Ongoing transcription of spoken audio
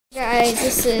Guys,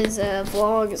 this is a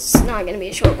vlog. It's not going to be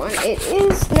a short one. It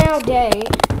is now day. Hey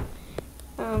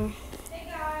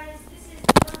guys, this is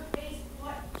the first base.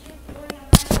 What Chip doing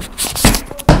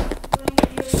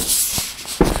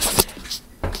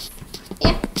on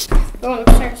Yeah, going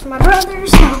upstairs to my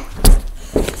brother's house.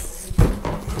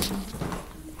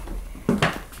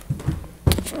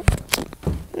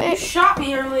 You shot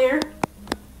me earlier.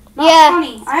 Not Yeah.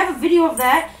 funny. I have a video of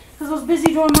that because I was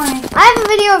busy doing my. I have a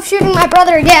video of shooting my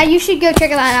brother. Yeah, you should go check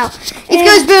that out. It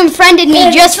Goes Boom friended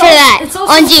me just for that it's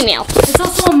also, on Gmail. It's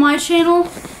also on my channel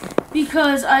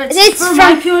because It's from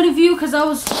my point of view because I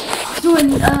was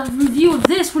doing a review of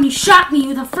this when he shot me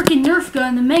with a freaking Nerf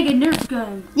gun, the Mega Nerf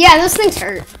gun. Yeah, those things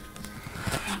hurt.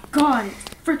 God,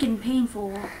 it's freaking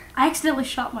painful. I accidentally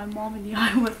shot my mom in the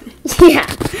eye with it. Yeah,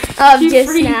 She just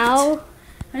freaked. now.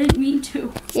 I didn't mean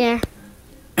to. Yeah.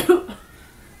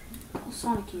 I'll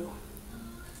Sonic you.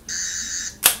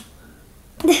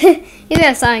 You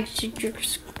got a Sonic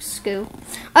Scoo.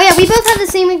 Oh yeah, we both have the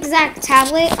same exact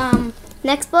tablet.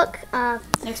 Next book.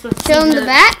 Next one. Show them the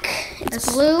back.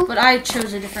 It's blue. But I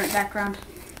chose a different background.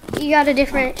 You got a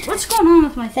different What's going on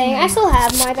with my thing. thing? I still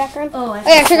have my background. Oh, Oh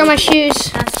yeah, check out my shoes.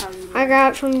 That's how you I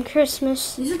got from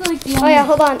Christmas. These are like the Oh only. yeah,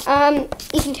 hold on.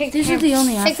 You can take These the are the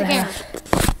only Take the outfit I camera.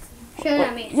 have. Show it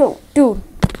at me. Yo, dude.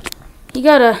 You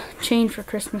got a chain for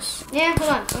Christmas. Yeah, hold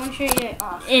on. I want to show you it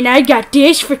off. And I got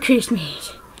this for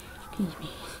Christmas.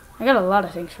 I got a lot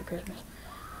of things for Christmas.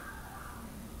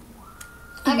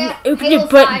 I got Open Halo your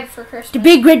button. 5 for Christmas. The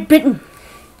big red button.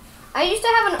 I used to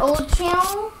have an old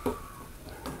channel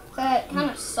that kind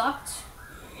of sucked.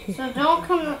 So don't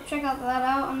come check out that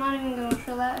out. I'm not even going to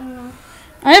show that anymore.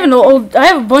 I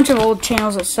have a bunch of old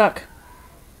channels that suck.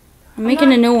 I'm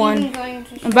making a new one.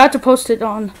 I'm about to post it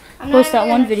on. Post that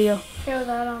one video. Show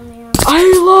that on the.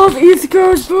 I love East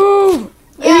Coast Boom.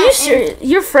 Yeah, Are you serious?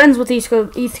 You're friends with East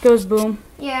Coast Boom.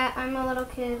 Yeah, I'm a little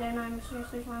kid and I'm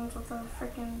seriously friends with a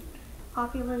freaking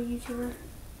popular YouTuber.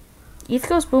 East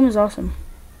Coast Boom is awesome.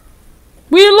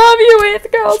 We love you,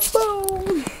 East Coast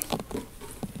Boom.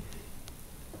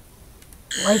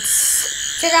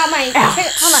 Lights. Check out my.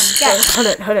 Hold on,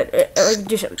 guys. Hold it.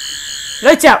 Just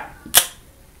lights out.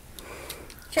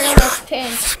 Check out this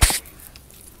pin.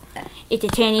 It's a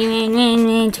tanny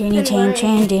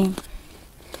tan.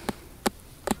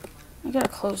 I gotta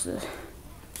close this.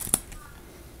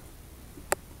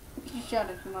 You shot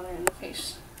your mother in the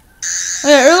face. Oh,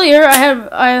 yeah, earlier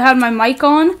I had my mic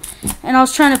on, and I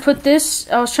was trying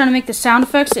to make the sound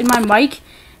effects in my mic,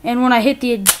 and when I hit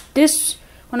the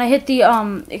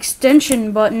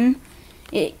extension button,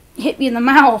 it hit me in the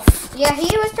mouth. Yeah,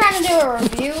 he was trying to do a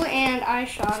review and I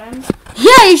shot him.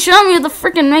 Yeah, he shot me with a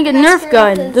freaking Mega Nerf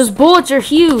gun. Those bullets are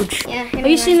huge. Yeah. Have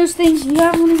you seen those things? You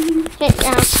have one of them?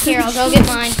 Here, I'll go get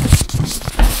mine.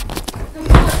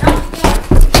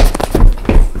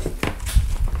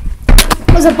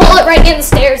 There's a bullet right in the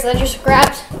stairs that I just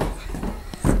grabbed.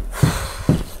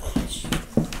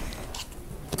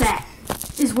 That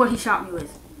is what he shot me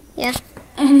with. Yeah.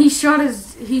 And he shot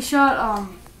his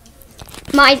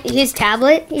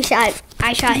tablet.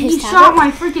 I shot his tablet. He shot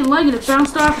my freaking leg and it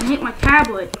bounced off and hit my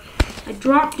tablet. I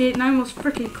dropped it and I almost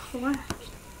freaking collapsed.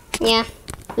 Yeah.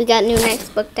 We got new next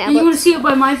book And you want tablets. to see it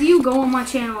by my view? Go on my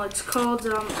channel. It's called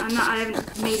I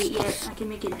haven't made it yet. I can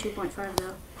make it in 2.5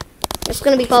 though. It's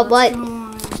gonna be called what?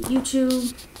 On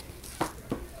YouTube.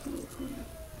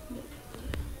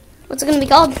 What's it gonna be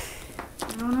called?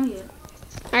 I don't know yet.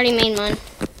 I already made mine.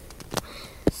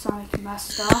 Sonic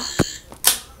Master.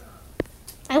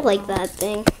 I like that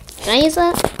thing. Can I use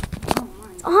that? Oh my.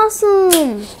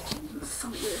 Awesome. So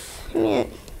good. Yeah.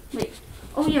 Wait.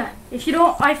 Oh yeah. If you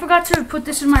don't, I forgot to put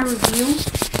this in my review.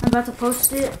 I'm about to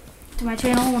post it to my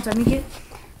channel once I make it.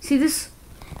 See this?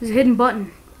 There's a hidden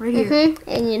button right here.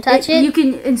 And you touch it. You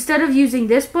can, instead of using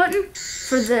this button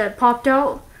for the popped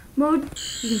out mode,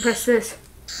 you can press this.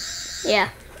 Yeah.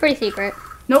 Pretty secret.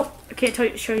 Nope, I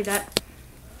can't show you that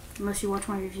unless you watch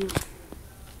my review.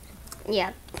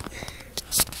 Yeah.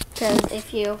 Because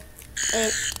if you,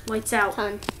 Lights out.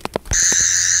 ton.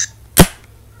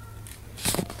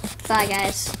 Bye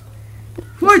guys.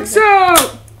 Lights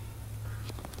out!